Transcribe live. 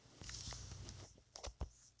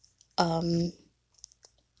Um,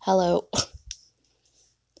 Hello.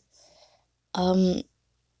 Um,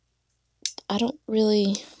 I don't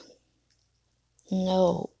really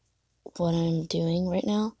know what I'm doing right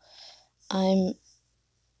now. I'm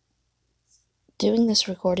doing this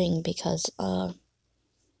recording because, I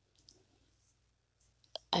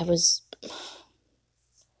was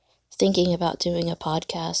thinking about doing a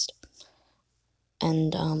podcast,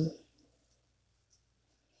 and, I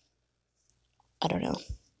don't know.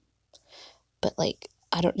 But, like,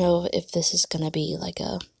 I don't know if this is gonna be, like,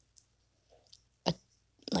 a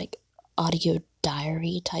like, audio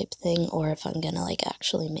diary type thing, or if I'm gonna, like,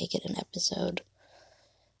 actually make it an episode.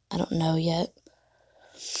 I don't know yet.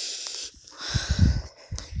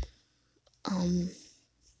 Um,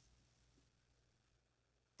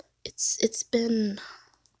 it's been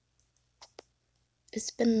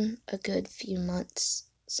a good few months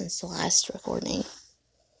since the last recording,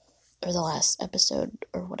 or the last episode,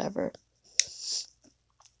 or whatever.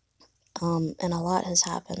 And a lot has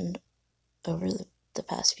happened over the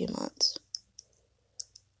past few months.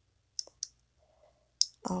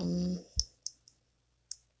 Um,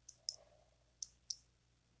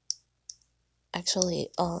 Actually,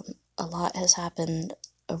 a lot has happened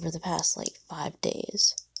over the past, like, 5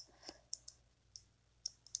 days.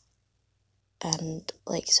 And,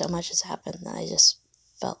 like, so much has happened that I just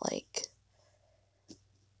felt like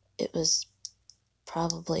it was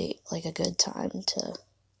probably, like, a good time to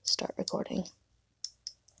start recording.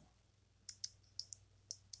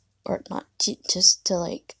 Or not, just to,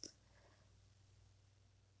 like,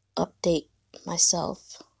 update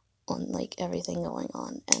myself on, like, everything going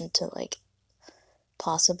on, and to, like,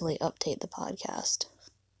 possibly update the podcast.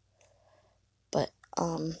 But,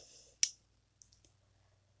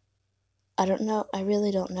 I don't know, I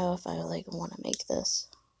really don't know if I, like, want to make this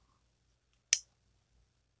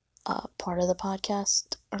part of the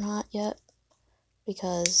podcast or not yet,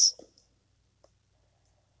 because,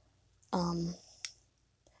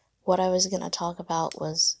 what I was gonna talk about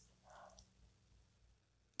was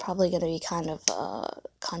probably gonna be kind of,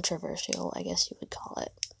 controversial, I guess you would call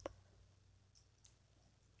it.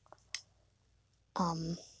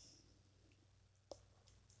 Um,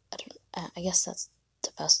 I guess that's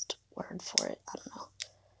the best word for it, I don't know.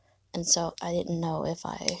 And so I didn't know if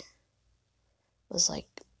I was,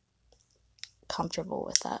 like, comfortable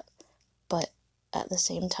with that. But at the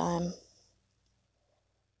same time,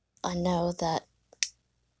 I know that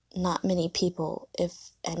not many people,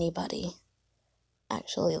 if anybody,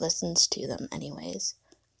 actually listens to them anyways.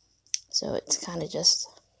 So it's kind of just,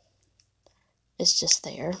 it's just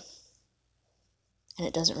there. And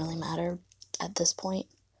it doesn't really matter at this point.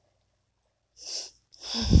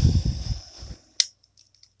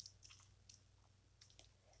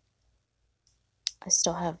 I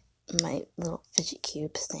still have my little fidget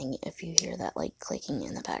cube thing, if you hear that, like, clicking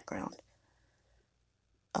in the background.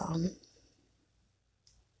 I'm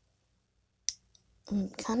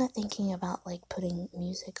kind of thinking about, like, putting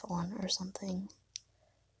music on or something,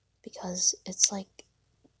 because it's, like,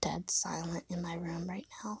 dead silent in my room right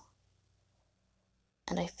now.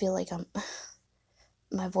 And I feel like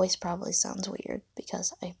my voice probably sounds weird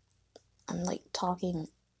because I'm like talking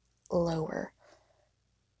lower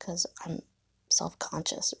because I'm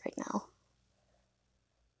self-conscious right now.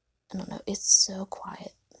 I don't know, it's so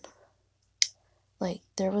quiet. Like,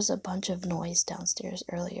 there was a bunch of noise downstairs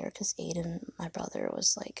earlier because Aiden, my brother,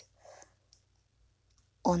 was, like,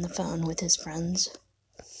 on the phone with his friends.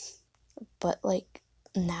 But, like,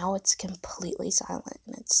 now it's completely silent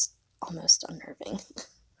and it's almost unnerving.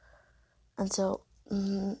 And so,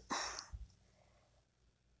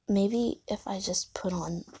 maybe if I just put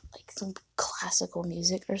on, like, some classical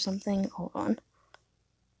music or something. Hold on.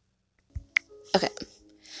 Okay.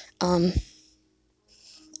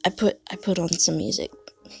 I put on some music.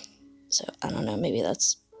 So, I don't know, maybe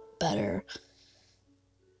that's better.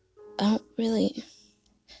 I don't really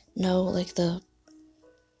know, like, the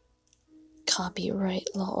copyright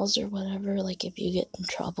laws or whatever, like, if you get in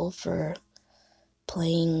trouble for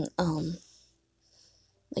playing,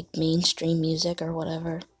 like, mainstream music or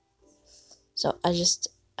whatever. So I just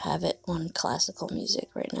have it on classical music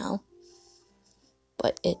right now.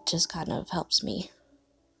 But it just kind of helps me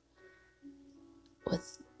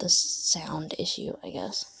with the sound issue, I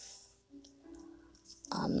guess.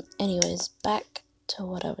 Anyways, back to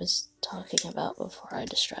what I was talking about before I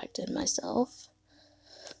distracted myself.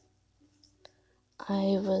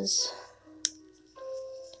 I was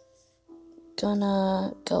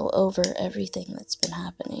gonna go over everything that's been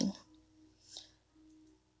happening.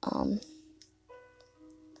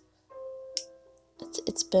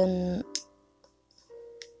 It's been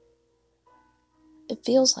it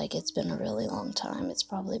feels like it's been a really long time. It's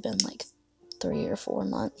probably been like 3 or 4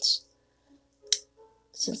 months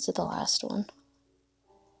since the last one.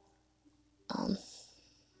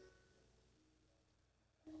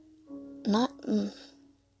 Not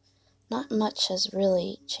not much has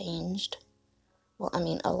really changed. Well, I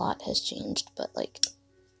mean, a lot has changed, but like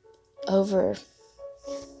over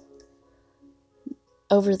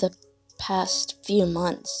the past few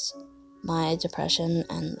months, my depression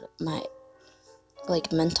and my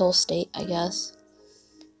like mental state, I guess,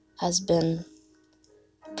 has been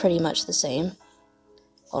pretty much the same.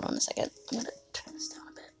 Hold on a second. I'm gonna turn this down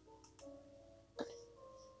a bit.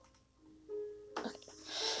 Okay.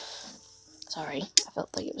 Sorry, I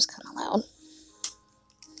felt like it was kind of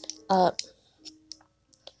loud.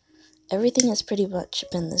 Everything has pretty much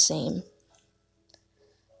been the same.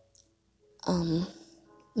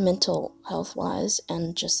 Mental health wise,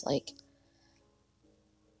 and just like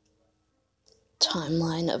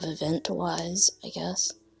timeline of event wise, I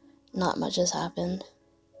guess. Not much has happened.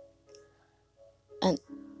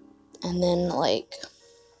 And then like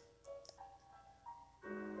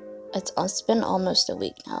it's been almost a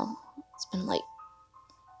week now. It's been like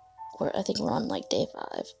I think we're on like day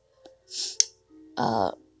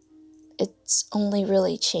 5. It's only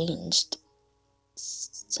really changed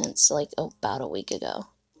since like about a week ago.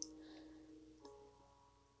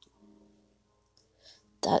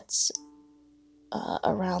 That's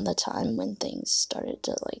around the time when things started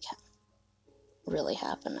to like really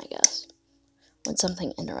happen, I guess. When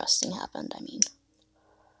something interesting happened, I mean.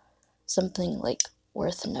 Something like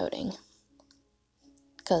worth noting.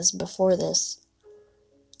 Because before this,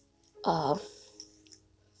 I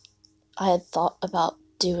had thought about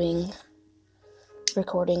doing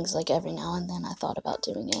recordings like every now and then. I thought about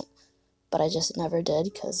doing it, but I just never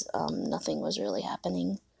did because nothing was really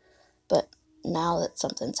happening. But now that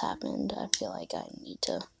something's happened, I feel like I need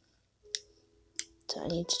to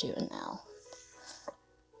do it now.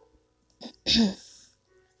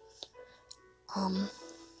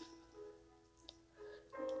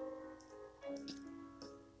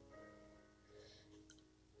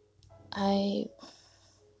 I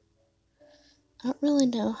don't really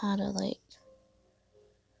know how to like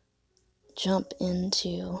jump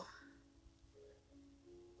into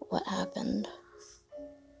what happened.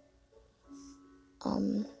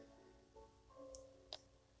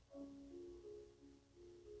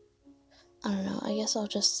 I don't know, I guess I'll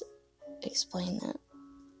just explain it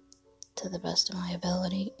to the best of my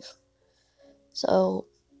ability. So,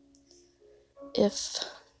 if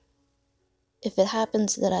it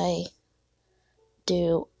happens that I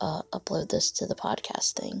do upload this to the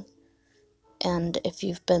podcast thing, and if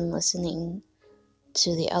you've been listening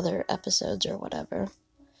to the other episodes or whatever,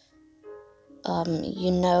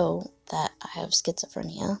 you know that I have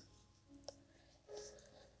schizophrenia.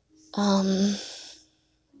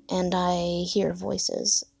 And I hear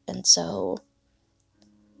voices, and so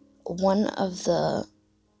one of the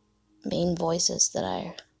main voices that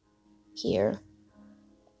I hear,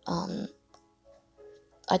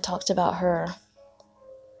 I talked about her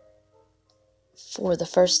for the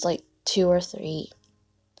first like 2 or 3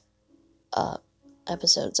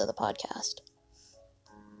 episodes of the podcast.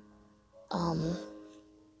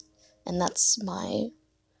 And that's my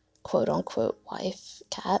quote-unquote wife,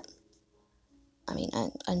 Kat. I mean,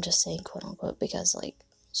 I'm just saying quote-unquote because, like,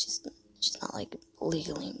 she's not, like,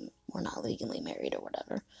 we're not legally married or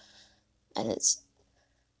whatever. And it's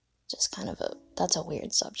just kind of that's a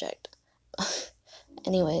weird subject.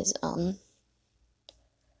 Anyways,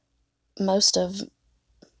 most of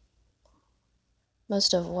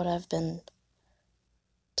what I've been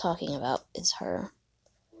talking about is her.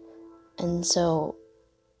 And so,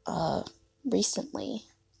 recently,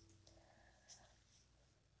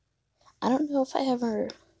 I don't know if I ever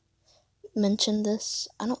mentioned this.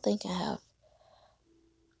 I don't think I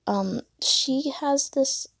have. She has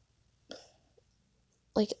this,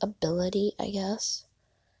 like, ability, I guess,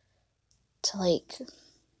 to, like,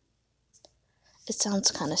 it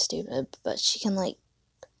sounds kind of stupid, but she can, like,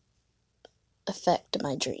 affect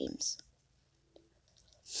my dreams.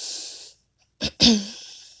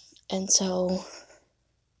 And so,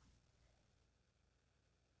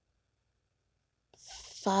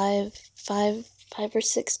 5 or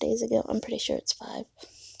 6 days ago, I'm pretty sure it's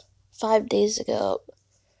 5 days ago,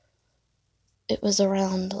 it was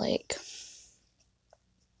around, like,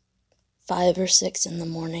 5 or 6 in the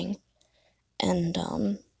morning, and,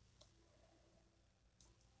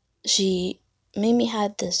 she made me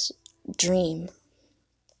had this dream,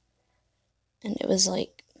 and it was,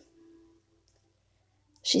 like,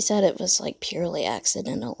 she said it was, like, purely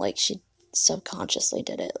accidental, like, she subconsciously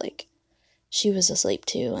did it, like, she was asleep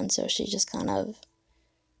too, and so she just kind of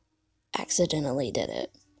accidentally did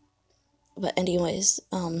it. But anyways,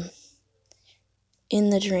 in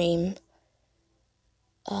the dream,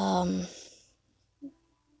 I'm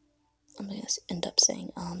gonna end up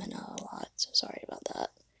saying and a lot, so sorry about that.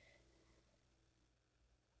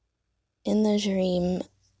 In the dream,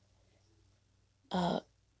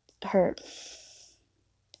 her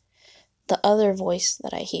the other voice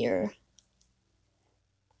that I hear,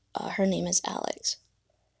 her name is Alex,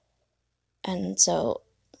 and so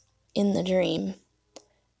in the dream,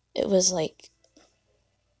 it was like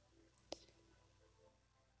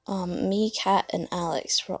me, Kat, and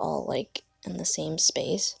Alex were all like in the same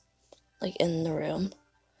space, like in the room,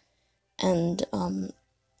 and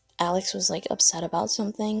Alex was like upset about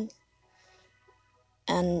something,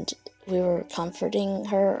 and we were comforting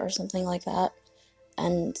her or something like that,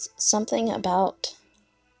 and something about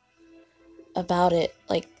it,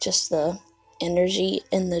 like just the energy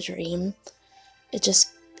in the dream, it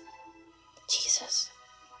just, Jesus,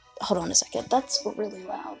 hold on a second, that's really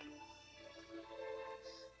loud.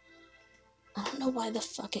 I don't know why the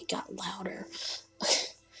fuck it got louder.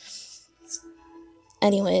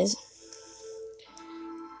 Anyways,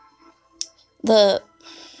 the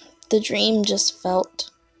dream just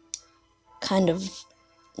felt kind of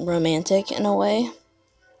romantic in a way.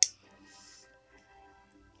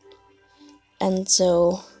 And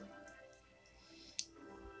so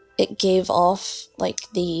it gave off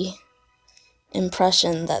like the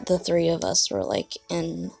impression that the three of us were like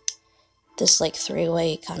in this like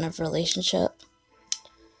three-way kind of relationship.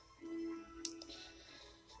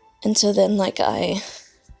 And so then like I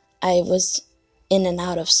was in and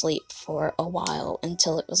out of sleep for a while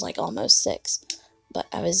until it was like almost 6. But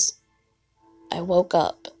I woke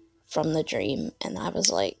up from the dream and I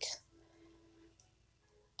was like,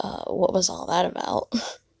 what was all that about?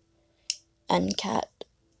 And Kat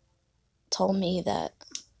told me that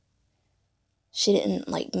she didn't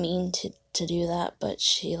like mean to do that, but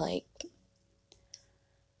she like,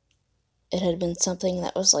 it had been something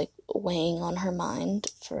that was like weighing on her mind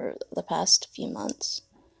for the past few months,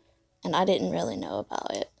 and I didn't really know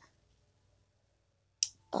about it.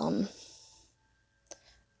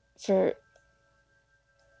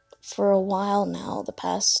 For a while now, the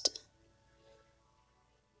past,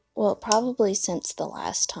 well, probably since the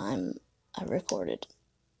last time I recorded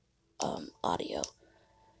audio,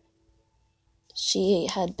 she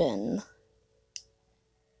had been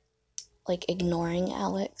like ignoring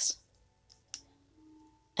Alex.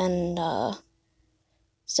 And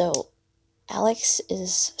so Alex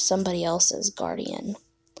is somebody else's guardian.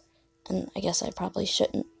 And I guess I probably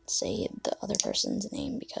shouldn't say the other person's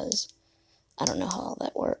name because I don't know how all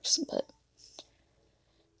that works, but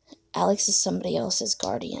Alex is somebody else's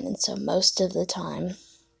guardian, and so most of the time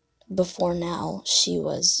before now she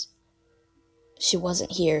wasn't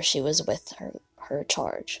here, she was with her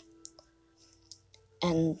charge.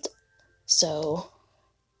 And so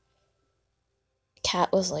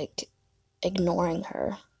Kat was like ignoring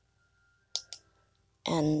her,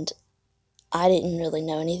 and I didn't really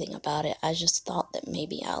know anything about it. I just thought that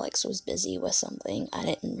maybe Alex was busy with something. I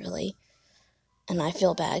didn't really, and I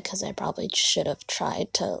feel bad because I probably should have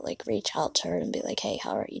tried to like reach out to her and be like, hey,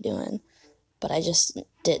 how are you doing? But I just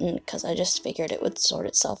didn't because I just figured it would sort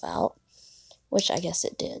itself out, which I guess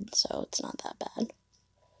it did, so it's not that bad.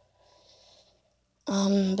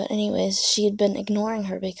 But anyways, she had been ignoring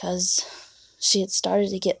her because she had started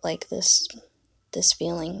to get like this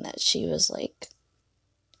feeling that she was like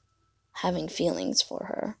having feelings for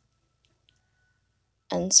her.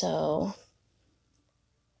 And so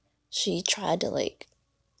she tried to like,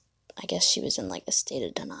 I guess she was in like a state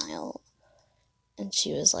of denial, and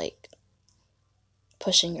she was like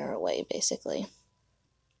pushing her away basically.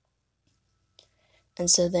 And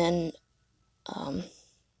so then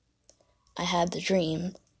I had the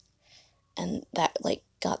dream, and that like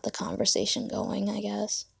got the conversation going, I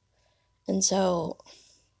guess. And so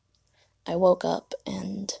I woke up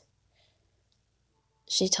and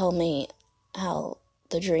she told me how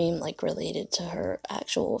the dream like related to her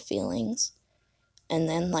actual feelings. And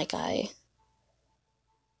then like I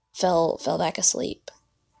fell back asleep,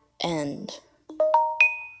 and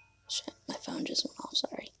shit, my phone just went off,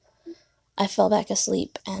 sorry. I fell back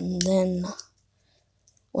asleep, and then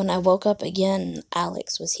when I woke up again,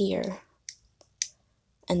 Alex was here,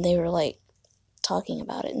 and they were like talking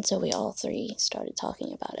about it, and so we all three started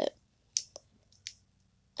talking about it.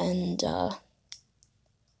 And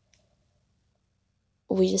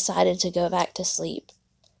we decided to go back to sleep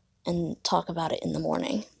and talk about it in the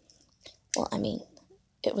morning. Well, I mean,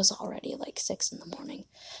 it was already like 6 in the morning,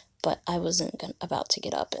 but I wasn't about to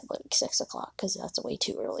get up at like 6 o'clock because that's way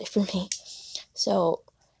too early for me. So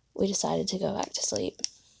we decided to go back to sleep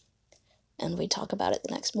and we'd talk about it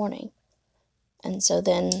the next morning. And so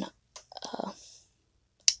then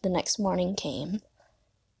the next morning came,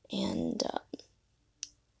 and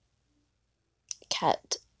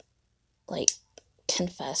Kat, like,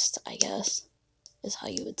 confessed, I guess, is how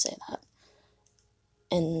you would say that.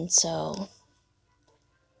 And so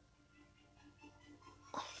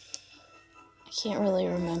I can't really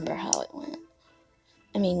remember how it went.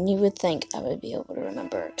 I mean, you would think I would be able to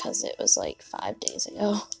remember because it was like 5 days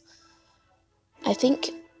ago.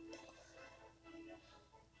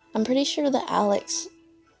 I'm pretty sure that Alex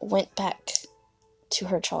went back to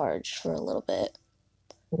her charge for a little bit.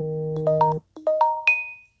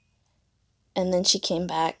 And then she came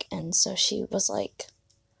back, and so she was like,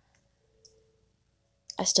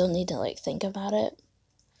 I still need to like think about it.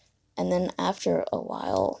 And then after a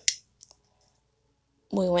while,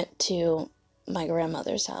 we went to my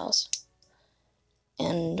grandmother's house.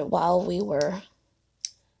 And while we were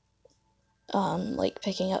like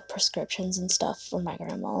picking up prescriptions and stuff for my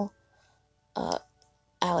grandma,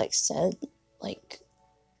 Alex said, like,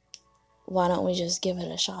 why don't we just give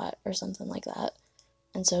it a shot or something like that.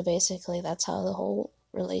 And so basically that's how the whole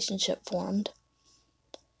relationship formed.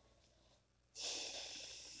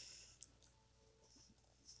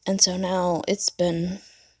 And so now it's been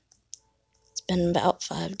about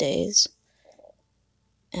 5 days,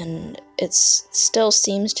 and it still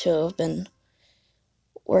seems to have been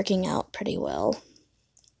working out pretty well.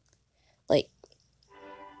 Like,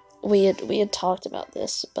 we had talked about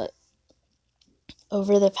this, but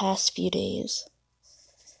over the past few days,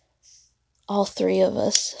 all three of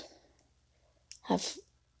us have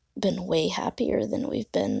been way happier than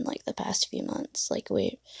we've been like the past few months. Like,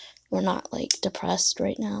 we're not like depressed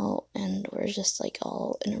right now, and we're just like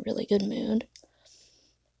all in a really good mood.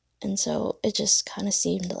 And so it just kind of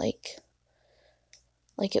seemed like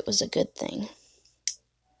it was a good thing.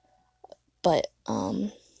 But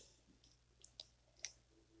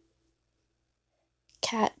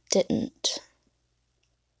Kat didn't.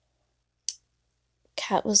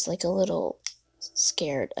 Kat was like a little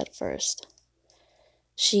scared at first.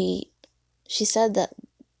 She said that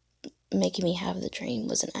making me have the dream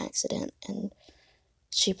was an accident, and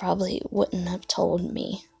she probably wouldn't have told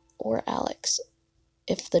me or Alex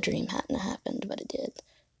if the dream hadn't happened, but it did.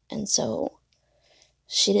 And so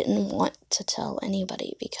she didn't want to tell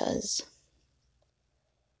anybody because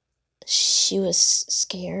she was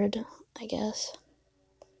scared, I guess.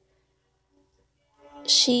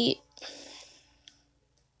 She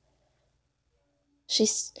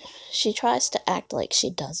tries to act like she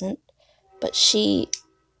doesn't, but she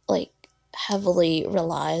like heavily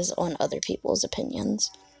relies on other people's opinions.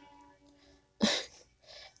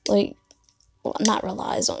 Like, well, not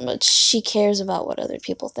relies on, but she cares about what other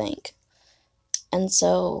people think. And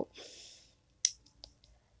so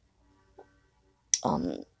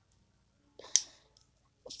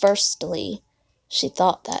firstly, she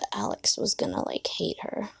thought that Alex was gonna like hate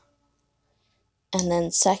her. And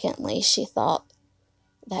then secondly, she thought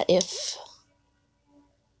that if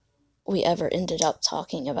we ever ended up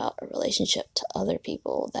talking about a relationship to other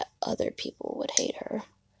people, that other people would hate her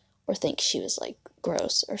or think she was like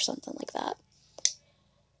gross or something like that.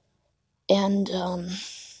 And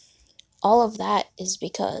all of that is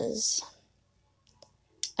because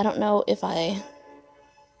I don't know if I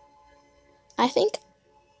think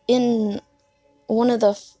in one of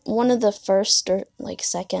the first or like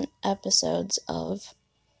second episodes of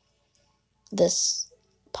this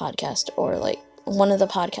podcast, or like one of the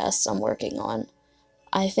podcasts I'm working on,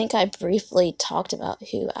 I think I briefly talked about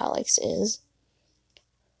who Alex is.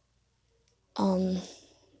 So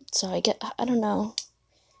I don't know.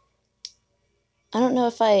 I don't know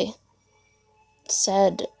if I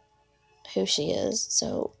said who she is,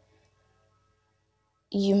 so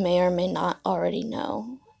you may or may not already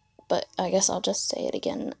know, but I guess I'll just say it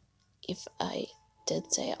again. If I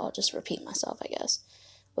did say it, I'll just repeat myself, I guess,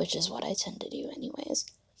 which is what I tend to do anyways.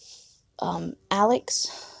 Alex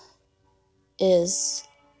is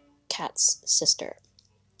Kat's sister.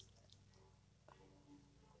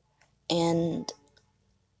 And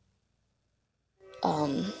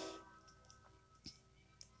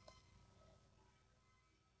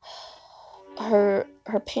her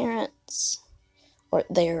parents, or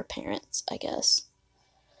their parents, I guess,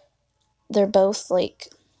 they're both like,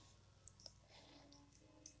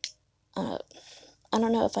 I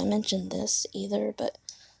don't know if I mentioned this either, but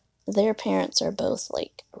their parents are both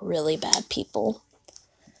like really bad people.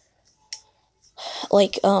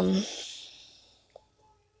 Like,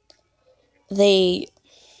 they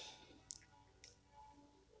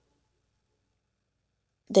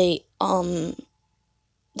they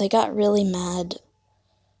got really mad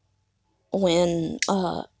when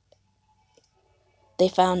they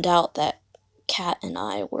found out that Kat and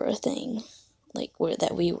I were a thing, like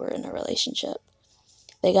that we were in a relationship.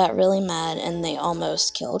 They got really mad and they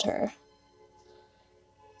almost killed her.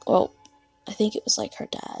 Well, I think it was like her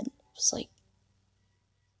dad was like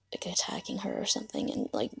attacking her or something, and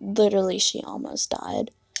like literally she almost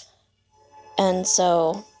died. And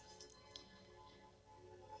so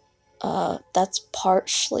that's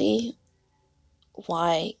partially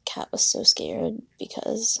why Kat was so scared,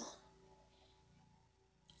 because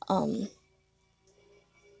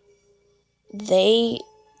they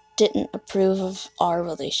didn't approve of our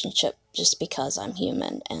relationship just because I'm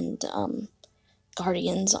human, and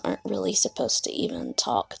guardians aren't really supposed to even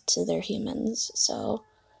talk to their humans, so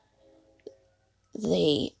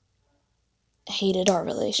they hated our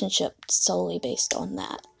relationship solely based on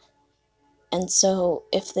that. And so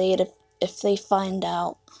if they find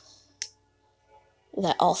out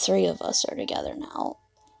that all three of us are together now,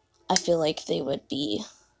 I feel like they would be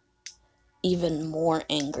even more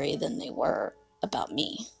angry than they were about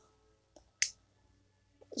me.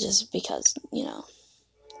 Just because,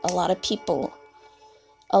 a lot of people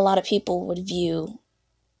would view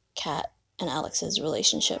Kat and Alex's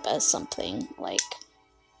relationship as something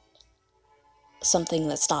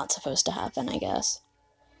that's not supposed to happen, I guess.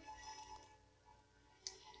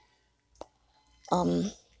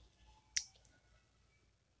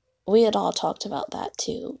 We had all talked about that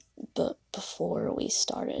too, but before we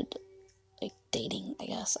started dating, I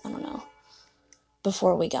guess, I don't know.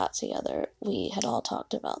 Before we got together, we had all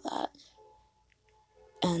talked about that.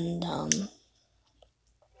 And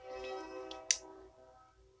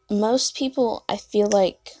most people, I feel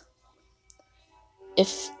like,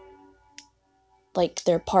 if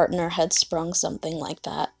their partner had sprung something like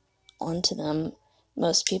that onto them,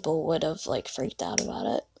 most people would have freaked out about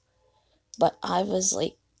it. But I was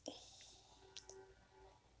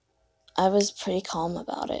pretty calm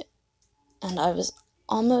about it, and I was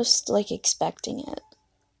almost expecting it.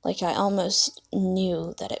 I almost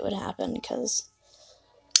knew that it would happen, because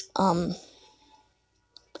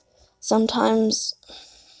sometimes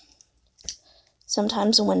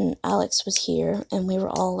when Alex was here and we were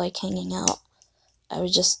all hanging out, I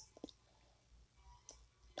would just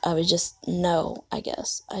know, I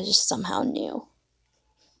guess. I just somehow knew.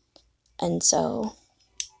 And so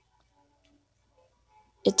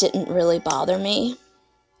it didn't really bother me.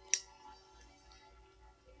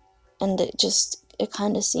 And it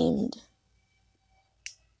kind of seemed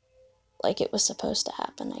like it was supposed to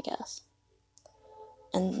happen, I guess.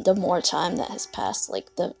 And the more time that has passed,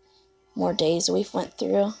 the more days we've went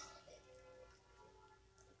through,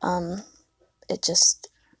 it just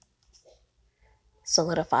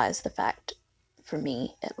solidifies the fact, for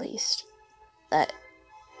me at least, that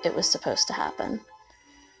it was supposed to happen.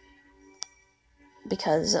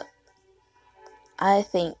 Because I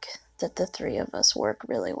think that the three of us work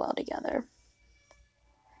really well together.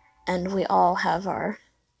 And we all have our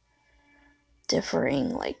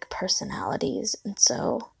differing personalities, and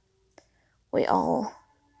so we're all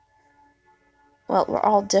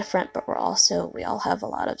different, but we all have a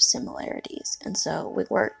lot of similarities, and so we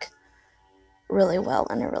work really well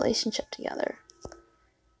in a relationship together.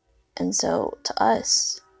 And so to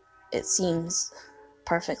us, it seems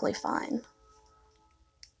perfectly fine.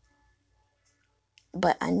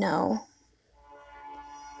 But I know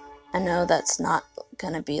that's not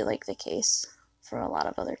gonna be the case for a lot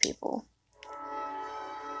of other people.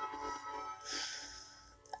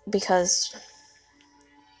 Because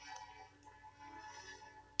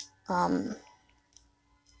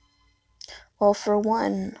well, for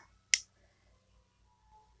one,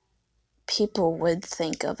 people would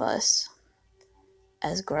think of us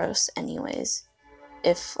as gross anyways.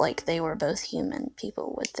 If they were both human,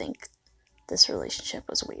 people would think this relationship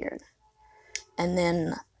was weird. And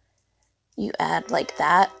then you add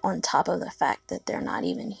that on top of the fact that they're not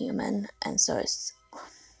even human, and so it's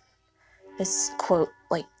quote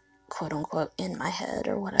unquote in my head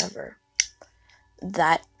or whatever.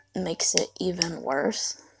 That makes it even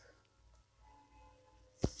worse.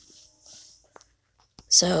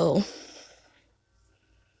 So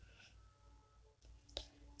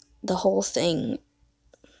the whole thing,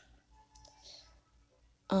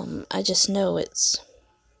 I just know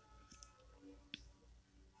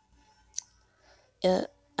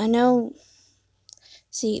I know.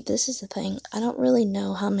 See, this is the thing. I don't really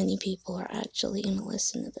know how many people are actually going to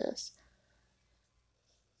listen to this.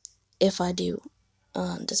 If I do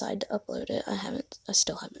decide to upload it, I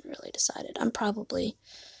still haven't really decided. I'm probably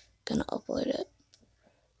going to upload it.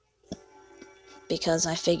 because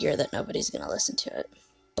I figure that nobody's going to listen to it.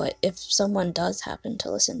 But if someone does happen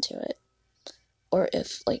to listen to it, or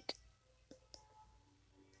if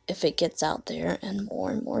it gets out there and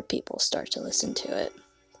more people start to listen to it,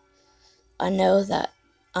 I know that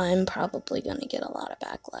I'm probably going to get a lot of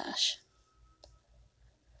backlash.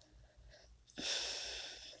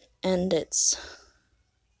 And it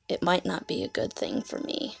might not be a good thing for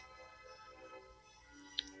me.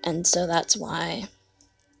 And so that's why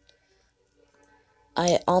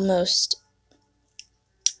I almost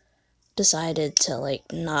decided to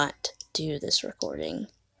not do this recording,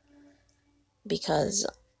 because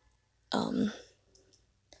I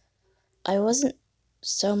wasn't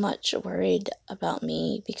so much worried about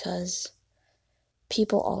me, because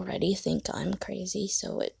people already think I'm crazy,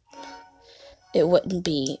 so it wouldn't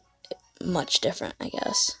be much different, I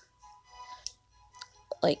guess.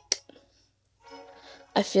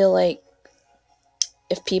 I feel like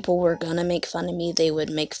if people were gonna make fun of me, they would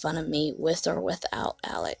make fun of me with or without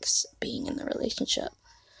Alex being in the relationship.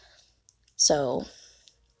 So,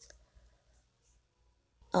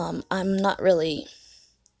 I'm not really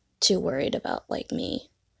too worried about, me.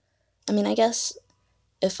 I mean, I guess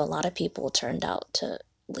if a lot of people turned out to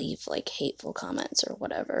leave, hateful comments or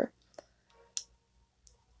whatever,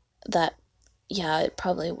 that, yeah, it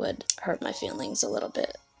probably would hurt my feelings a little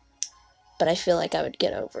bit. But I feel like I would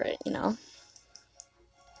get over it, you know?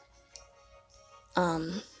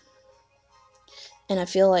 And I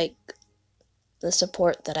feel like the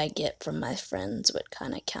support that I get from my friends would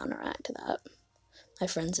kind of counteract that. My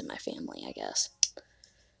friends and my family, I guess.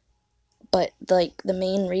 But, the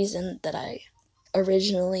main reason that I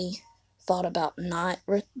originally thought about not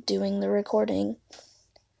doing the recording,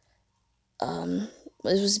 it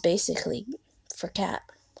was basically for Kat.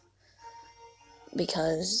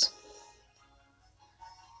 Because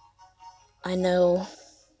I know,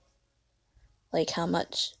 how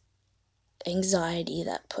much anxiety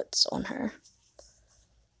that puts on her.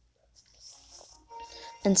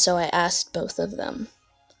 And so I asked both of them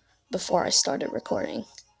before I started recording,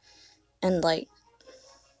 and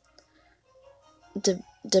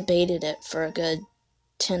debated it for a good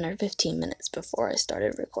 10 or 15 minutes before I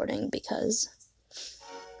started recording, because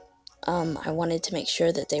I wanted to make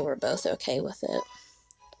sure that they were both okay with it.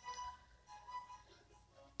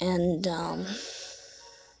 And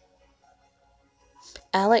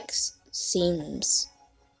Alex seems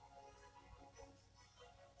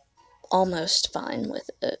almost fine with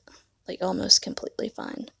it, almost completely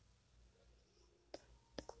fine.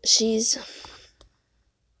 I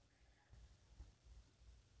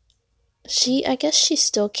guess she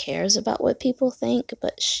still cares about what people think,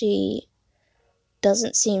 but she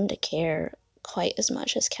doesn't seem to care quite as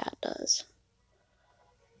much as Kat does.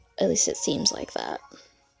 At least it seems like that.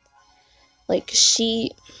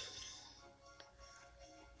 She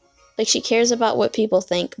cares about what people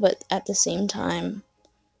think, but at the same time,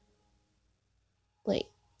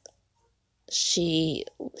 she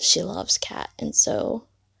loves Kat, and so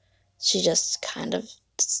she just kind of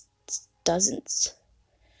doesn't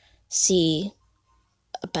see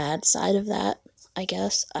a bad side of that, I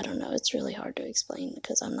guess. I don't know, it's really hard to explain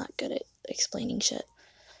because I'm not good at explaining shit.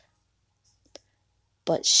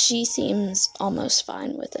 But she seems almost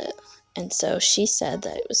fine with it, and so she said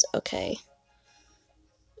that it was okay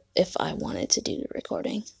if I wanted to do the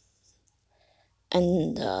recording.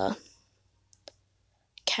 And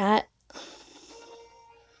Kat,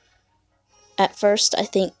 at first I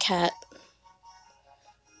think Kat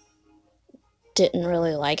didn't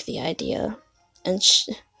really like the idea, and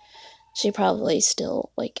she probably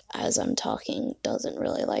still, as I'm talking, doesn't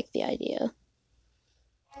really like the idea.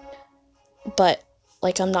 But,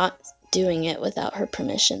 I'm not doing it without her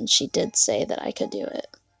permission. She did say that I could do it.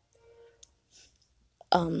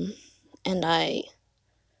 And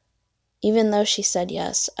even though she said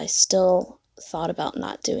yes, I still thought about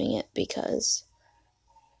not doing it, because,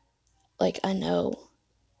 I know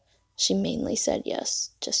she mainly said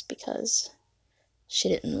yes just because she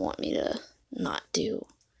didn't want me to not do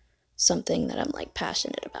something that I'm,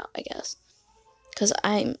 passionate about, I guess. Because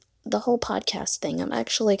the whole podcast thing, I'm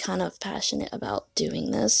actually kind of passionate about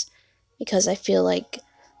doing this, because I feel like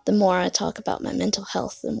the more I talk about my mental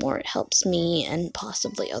health, the more it helps me and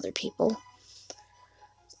possibly other people.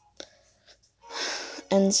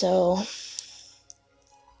 And so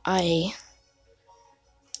I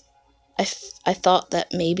thought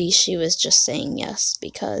that maybe she was just saying yes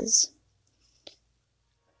because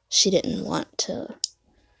she didn't want to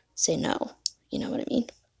say no. You know what I mean?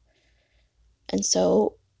 And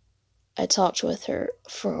so I talked with her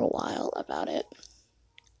for a while about it.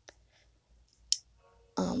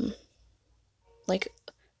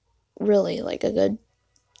 really like a good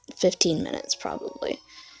 15 minutes probably.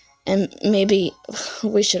 And maybe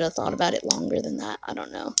we should have thought about it longer than that. I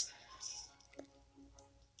don't know.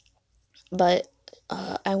 But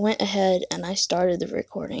I went ahead and I started the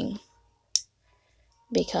recording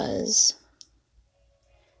because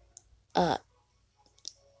the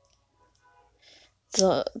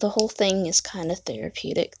whole thing is kind of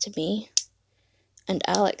therapeutic to me. And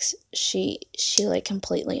Alex, she like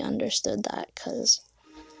completely understood that, because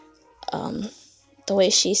the way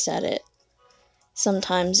she said it,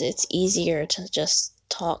 sometimes it's easier to just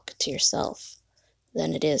talk to yourself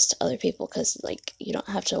than it is to other people, because like you don't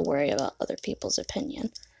have to worry about other people's opinion.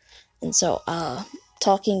 And so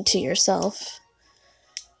talking to yourself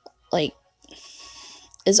like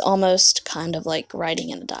is almost kind of like writing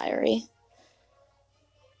in a diary.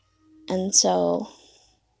 And so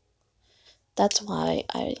that's why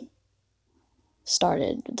I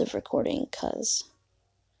started the recording, because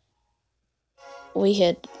we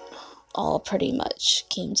had all pretty much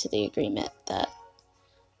came to the agreement that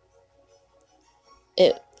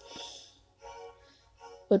it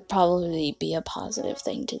would probably be a positive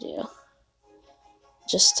thing to do,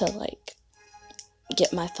 just to like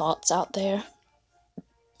get my thoughts out there.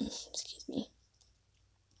 Excuse me.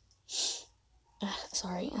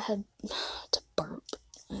 Sorry, I had to burp.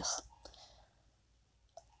 Ugh.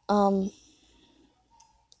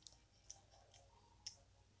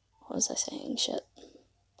 What was I saying? Shit.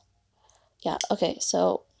 Yeah, okay,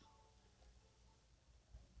 so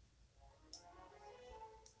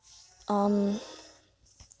I'm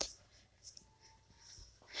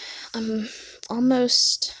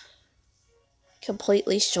almost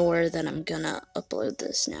completely sure that I'm gonna upload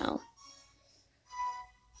this now.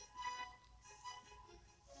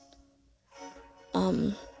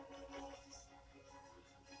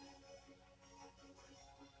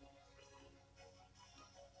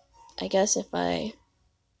 I guess if I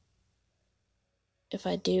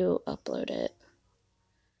do upload it,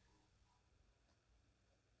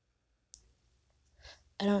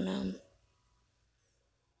 I don't know.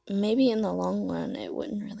 Maybe in the long run it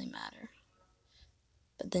wouldn't really matter.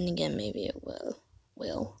 But then again, maybe it will.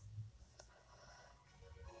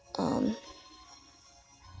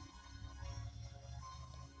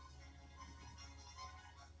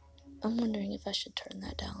 I'm wondering if I should turn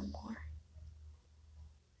that down more.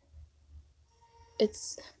 It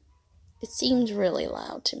seems really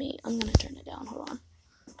loud to me. I'm gonna turn it down. Hold on.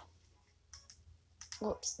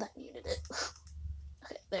 Whoops, that muted it.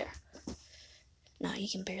 Okay, there. Now you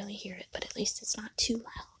can barely hear it, but at least it's not too loud.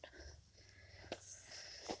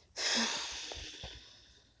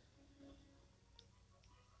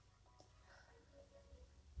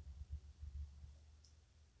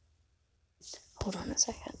 Hold on a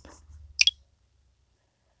second.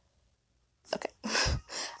 Okay.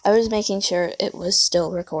 I was making sure it was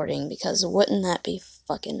still recording, because wouldn't that be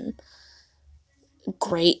fucking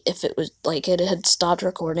great if it was like it had stopped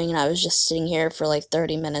recording and I was just sitting here for like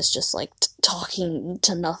 30 minutes just like talking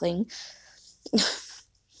to nothing.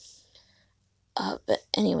 But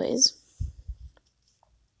anyways,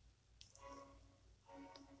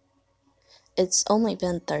 it's only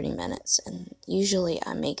been 30 minutes, and usually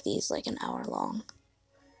I make these like an hour long.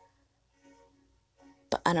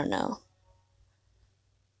 But I don't know.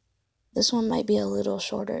 This one might be a little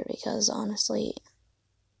shorter, because honestly,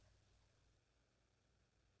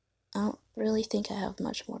 I don't really think I have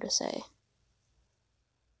much more to say.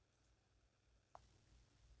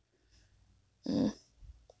 I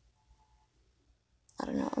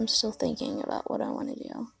don't know. I'm still thinking about what I want to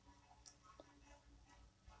do.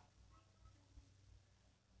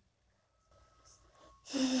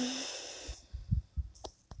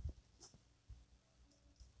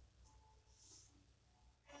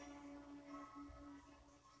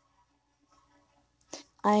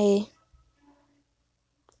 I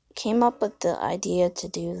came up with the idea to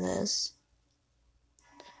do this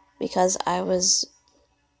because I was,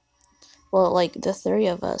 well, like the three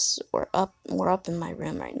of us we're up in my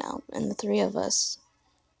room right now, and the three of us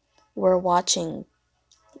were watching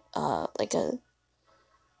like a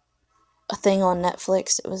thing on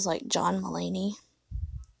Netflix. It was like John Mulaney,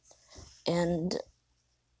 and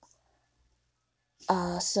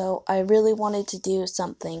so I really wanted to do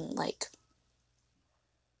something like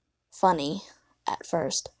funny at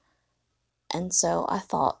first. And so I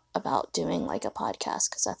thought about doing like a podcast,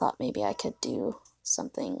 because I thought maybe I could do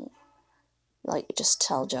something like just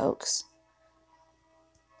tell jokes.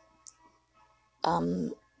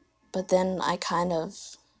 But then I kind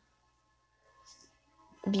of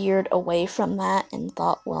veered away from that and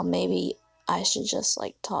thought, well, maybe I should just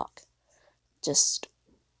like talk just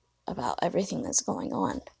about everything that's going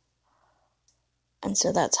on. And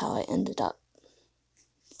so that's how I ended up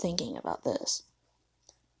thinking about this.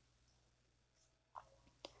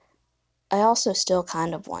 I also still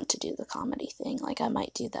kind of want to do the comedy thing. Like, I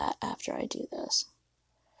might do that after I do this.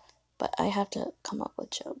 But I have to come up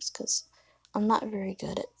with jokes because I'm not very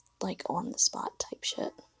good at, like, on the spot type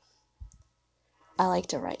shit. I like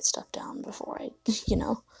to write stuff down before I, you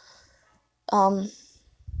know. Um,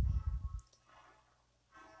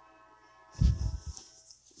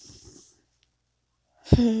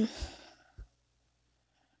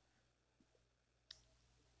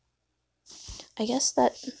 I guess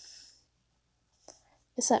that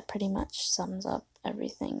pretty much sums up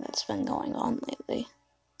everything that's been going on lately.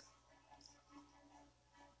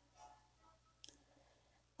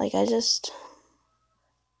 Like, I just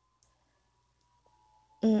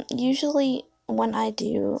usually when I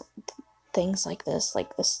do things like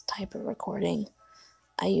this type of recording,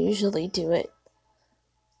 I usually do it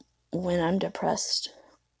when I'm depressed.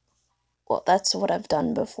 Well, that's what I've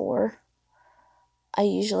done before. I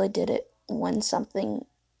usually did it when something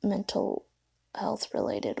mental health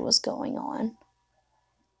related was going on.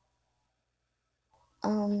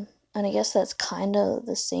 And I guess that's kind of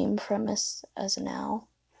the same premise as now.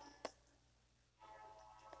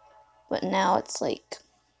 But now it's like,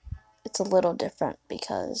 it's a little different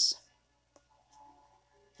because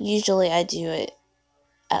usually I do it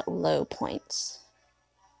at low points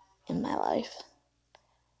in my life.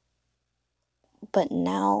 But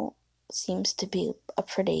now seems to be a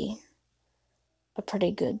pretty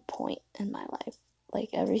good point in my life. Like,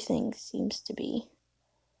 everything seems to be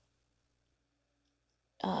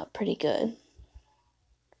pretty good.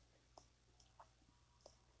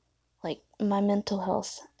 Like, my mental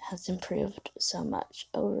health has improved so much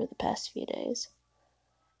over the past few days.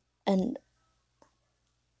 And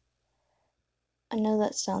I know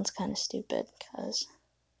that sounds kind of stupid because,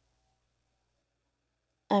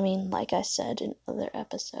 I mean, like I said in other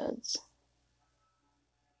episodes,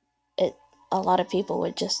 it a lot of people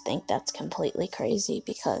would just think that's completely crazy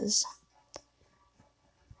because,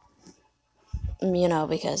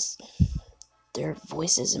 because there are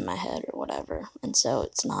voices in my head or whatever. And so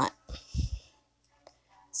it's not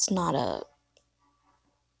a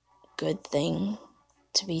good thing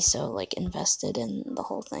to be so, like, invested in the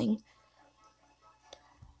whole thing.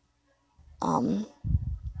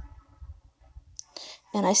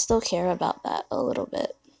 And I still care about that a little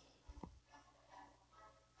bit.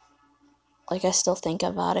 Like, I still think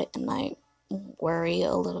about it and I worry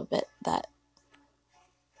a little bit that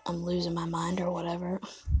I'm losing my mind or whatever.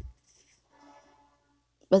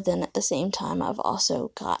 But then at the same time, I've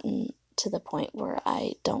also gotten to the point where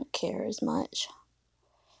I don't care as much.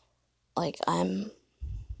 Like,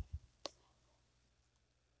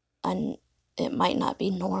 it might not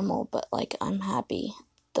be normal, but, like, I'm happy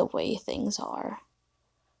the way things are.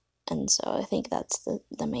 And so I think that's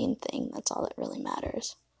the main thing. That's all that really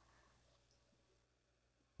matters.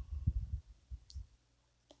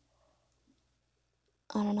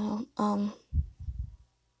 I don't know.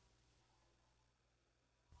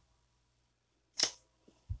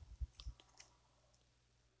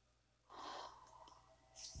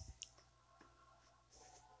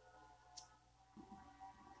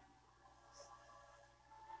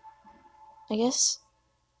 I guess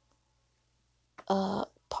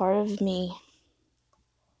part of me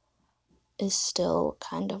is still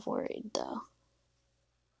kind of worried though,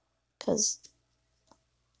 because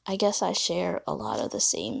I guess I share a lot of the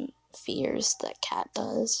same fears that Kat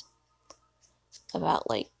does about,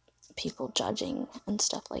 like, people judging and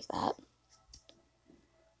stuff like that.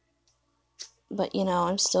 But,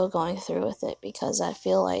 I'm still going through with it because I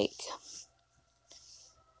feel like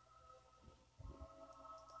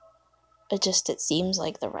it seems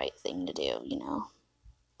like the right thing to do.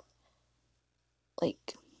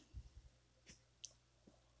 Like,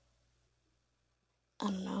 I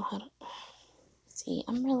don't know how to see.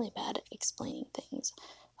 I'm really bad at explaining things.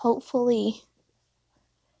 Hopefully,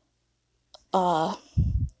 out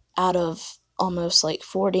of almost like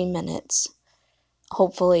 40 minutes,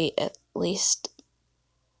 hopefully at least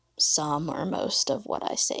some or most of what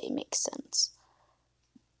I say makes sense.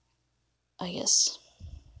 I guess.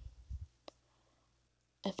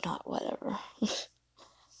 If not, whatever.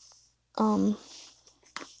 um,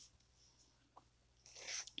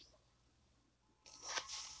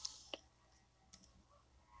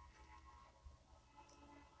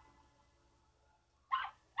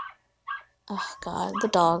 oh god, the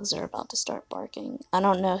dogs are about to start barking. I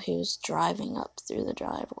don't know who's driving up through the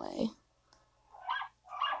driveway.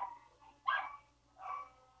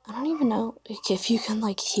 I don't even know if you can,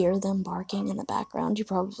 like, hear them barking in the background. You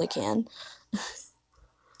probably can.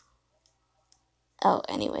 Oh,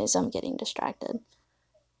 anyways, I'm getting distracted.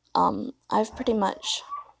 I've pretty much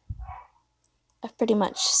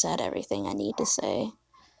said everything I need to say,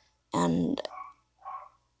 and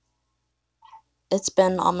it's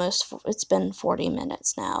been 40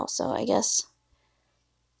 minutes now, so I guess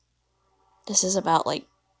this is about like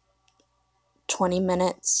 20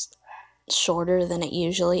 minutes shorter than it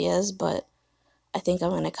usually is, but I think I'm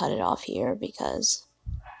going to cut it off here because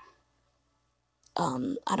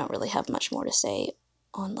I don't really have much more to say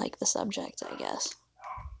on like the subject, I guess.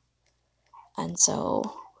 And so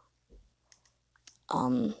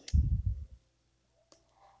um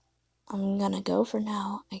I'm going to go for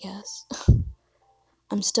now, I guess.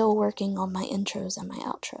 I'm still working on my intros and my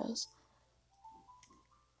outros.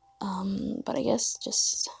 But I guess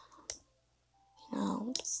just,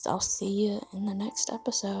 I'll see you in the next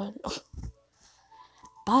episode.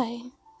 Bye.